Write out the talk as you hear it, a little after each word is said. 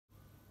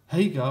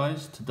Hey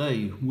guys,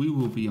 today we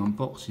will be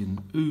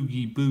unboxing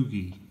Oogie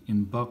Boogie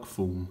in bug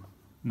form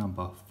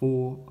number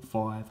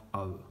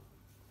 450.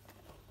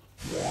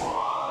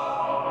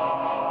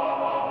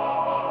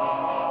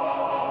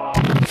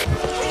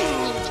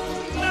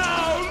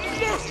 Now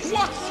look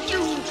what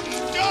you've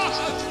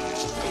done!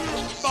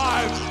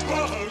 My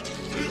bug!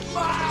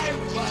 My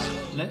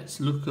bug! Let's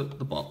look at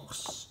the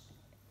box.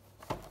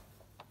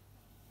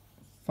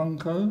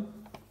 Funko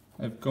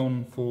have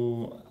gone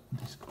for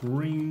this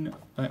green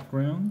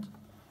background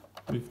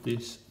with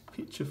this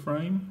picture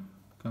frame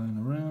going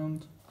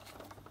around,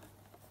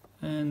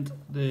 and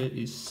there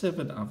is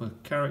 7 other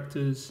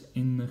characters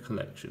in the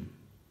collection.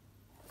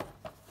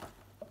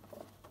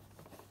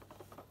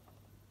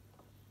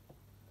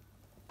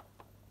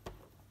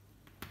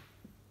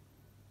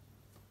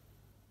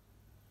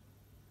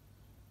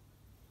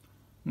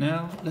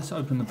 Now let's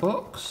open the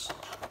box.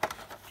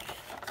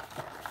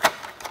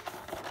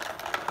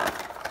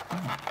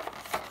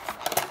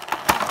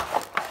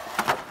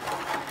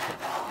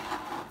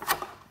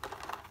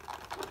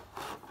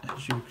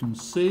 As you can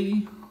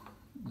see,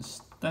 the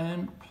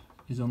stamp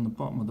is on the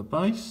bottom of the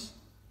base.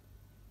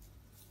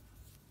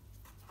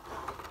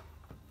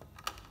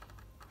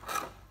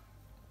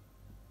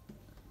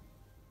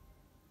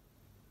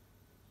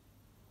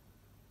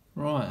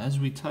 Right, as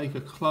we take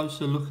a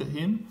closer look at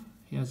him,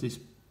 he has this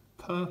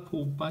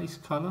purple base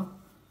colour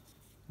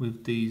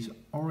with these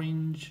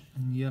orange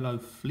and yellow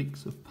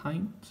flicks of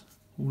paint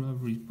all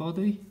over his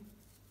body.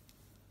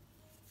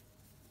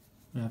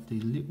 We have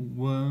these little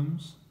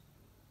worms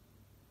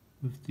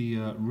with the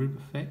rib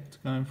effect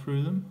going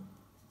through them,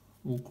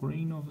 all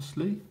green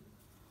obviously.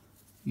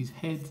 His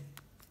head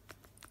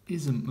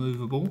isn't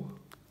movable.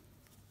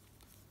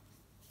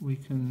 We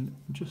can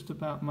just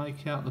about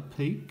make out the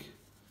peak,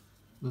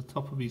 the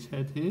top of his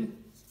head here.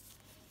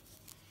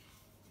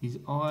 His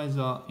eyes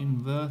are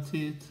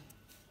inverted,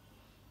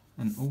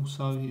 and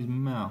also his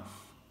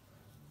mouth.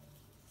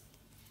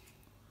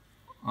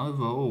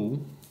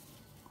 Overall,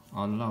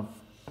 I love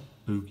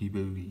Oogie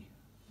Boogie.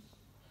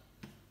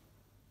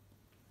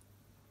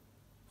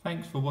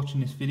 Thanks for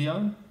watching this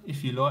video.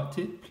 If you liked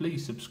it,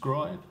 please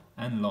subscribe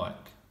and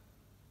like.